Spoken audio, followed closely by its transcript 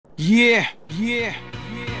Yeah.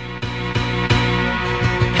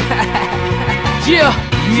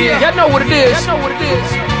 Y'all know what it is.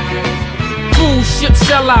 Cruise ship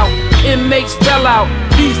sell out, inmates bail out.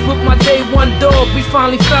 Beef with my day one dog, we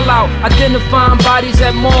finally fell out. Identifying bodies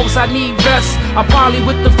at morgues, I need rest. I poly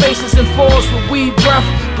with the faces and fours with weed breath.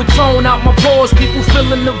 Patron out my pores, people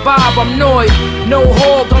feeling the vibe, I'm annoyed. No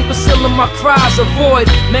hog, I'm concealing my cries, avoid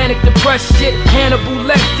manic depressed shit, Hannibal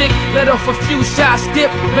lectic. Let off a few shots,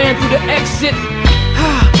 dip, ran through the exit.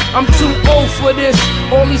 I'm too old for this.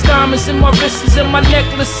 All these diamonds in my wrists and my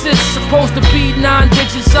necklaces. Supposed to be 9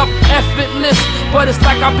 digits up, effortless, but it's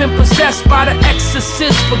like I've been possessed by the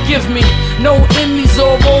exorcist. Forgive me, no Emmys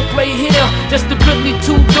or roleplay here. Just the Bentley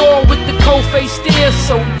 2-door with the cold face stairs.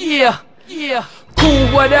 So yeah,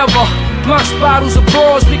 cool whatever. Blunts, bottles of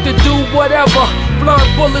bras, we could do whatever. Blood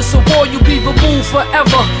bullets of war, you be removed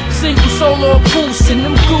forever. Single solo cruising,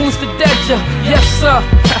 them goons to dead ya. Yes sir.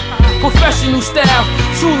 Professional style.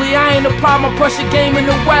 Truly, I ain't applied my pressure game in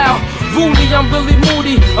a while. Rudy, I'm really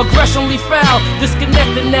moody, aggressionally foul.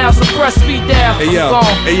 Disconnected now, so press speed down.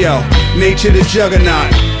 Hey yo, nature the juggernaut.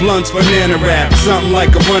 Blunts, banana rap, something like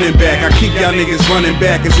a running back. I keep y'all niggas running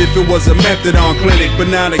back as if it was a methadone clinic, but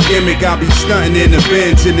not a gimmick. I be stunting in the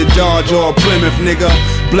Benz, in the Dodge or Plymouth, nigga.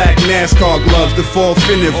 Black NASCAR gloves, the fall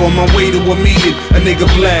finish. On my way to a meeting, a nigga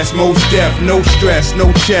blast, most deaf, no stress,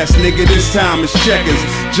 no chest, nigga. This time it's checkers,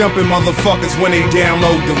 jumping motherfuckers when they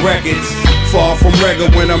download the records. Far from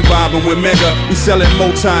regular when I'm vibing with Mega. We sellin'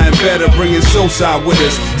 multi and better, bringing Sosa with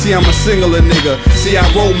us. See, I'm a singular nigga. See, I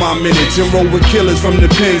roll my minutes and roll with killers from the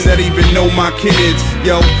pens that even know my kids.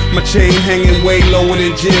 Yo, my chain hanging way lower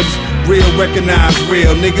than Jibs. Real recognize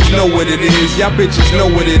real, niggas know what it is. Y'all bitches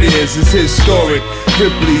know what it is. It's historic.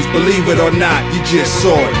 Ripley's, believe it or not, you just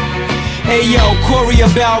saw it. Hey yo, Corey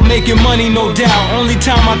about making money, no doubt. Only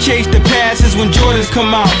time I chase the past is when Jordans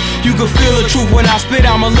come out. You can feel the truth when I spit,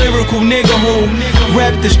 I'm a lyrical nigga who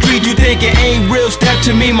rep the street. You think it ain't real, step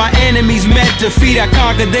to me, my enemies met defeat. I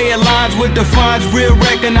conquer their lines with defiance, real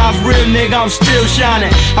recognize real nigga, I'm still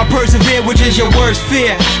shining. I persevere, which is your worst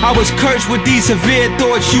fear. I was cursed with these severe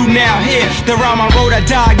thoughts, you now hear. The rhyme I wrote, I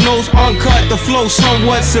diagnose, uncut, the flow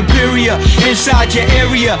somewhat superior. Inside your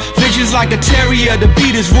area, visions like a terrier, the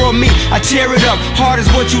beat is raw meat. I tear it up, hard as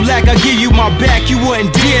what you lack, I give you my back, you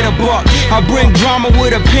wouldn't dare to buck. I bring drama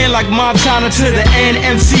with a pen like Montana to the end.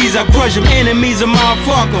 MCs, I crush them, enemies of mine,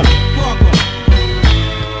 fuck them.